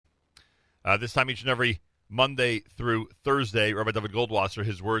This time each and every Monday through Thursday, Rabbi David Goldwasser,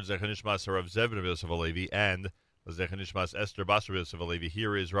 his words, Zechanishmas Rav Zev Rav Yosef Alevi, and Zechanishmas Esther Bas Rav Yosef Alevi.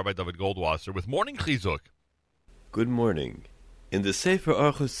 Here is Rabbi David Goldwasser with Morning Chizuk. Good morning. In the Sefer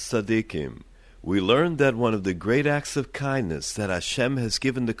Orchos Tzadikim, we learned that one of the great acts of kindness that Hashem has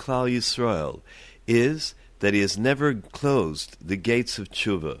given to Klal Yisrael is that He has never closed the gates of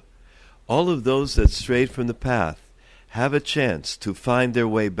tshuva. All of those that strayed from the path have a chance to find their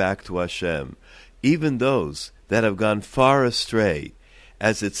way back to Hashem, even those that have gone far astray.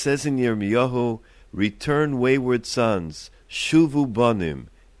 As it says in Yirmiyahu, return wayward sons, shuvu bonim,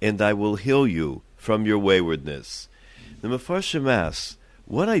 and I will heal you from your waywardness. The Mefarshim asks,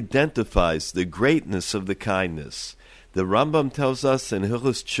 what identifies the greatness of the kindness? The Rambam tells us in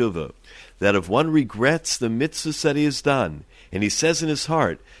Hilchos Tshuva that if one regrets the mitzvahs that he has done, and he says in his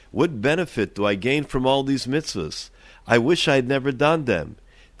heart, what benefit do I gain from all these mitzvahs? I wish I had never done them.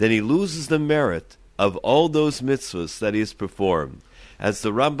 Then he loses the merit of all those mitzvahs that he has performed. As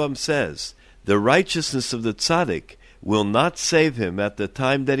the Rambam says, the righteousness of the tzaddik will not save him at the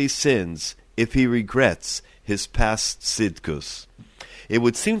time that he sins if he regrets his past tzidkus. It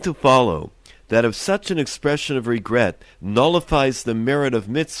would seem to follow that if such an expression of regret nullifies the merit of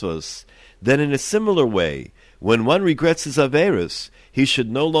mitzvahs, then in a similar way, when one regrets his averos, he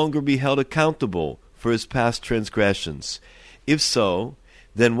should no longer be held accountable for his past transgressions. If so,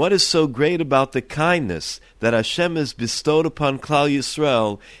 then what is so great about the kindness that Hashem has bestowed upon Klal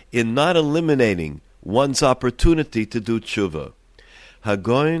Yisrael in not eliminating one's opportunity to do tshuva?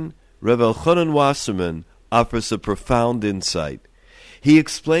 Hagoin Rav Elchanan Wasserman offers a profound insight. He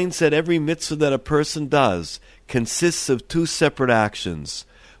explains that every mitzvah that a person does consists of two separate actions.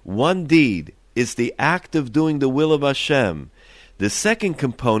 One deed is the act of doing the will of Hashem. The second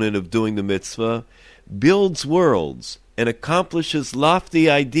component of doing the mitzvah builds worlds and accomplishes lofty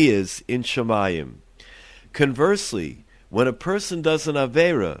ideas in Shemayim. Conversely, when a person does an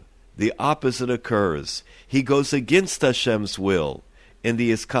Avera, the opposite occurs. He goes against Hashem's will, and he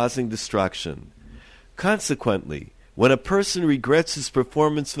is causing destruction. Consequently, when a person regrets his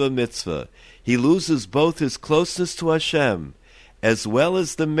performance of a mitzvah, he loses both his closeness to Hashem as well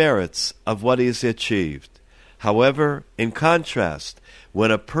as the merits of what he has achieved. However, in contrast,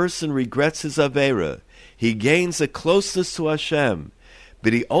 when a person regrets his Avera, he gains a closeness to Hashem,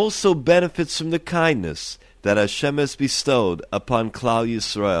 but he also benefits from the kindness that Hashem has bestowed upon Klal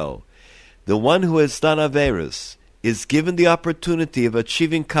Yisrael. The one who has done Averas is given the opportunity of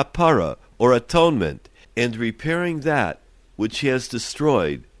achieving kapara, or atonement, and repairing that which he has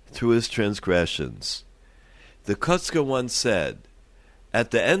destroyed through his transgressions. The Kotzker once said,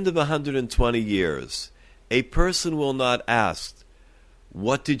 at the end of 120 years, a person will not ask,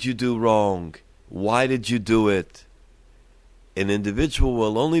 what did you do wrong? Why did you do it? An individual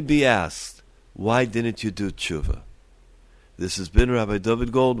will only be asked, why didn't you do tshuva? This has been Rabbi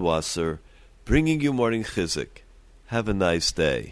David Goldwasser, bringing you Morning Chizuk. Have a nice day.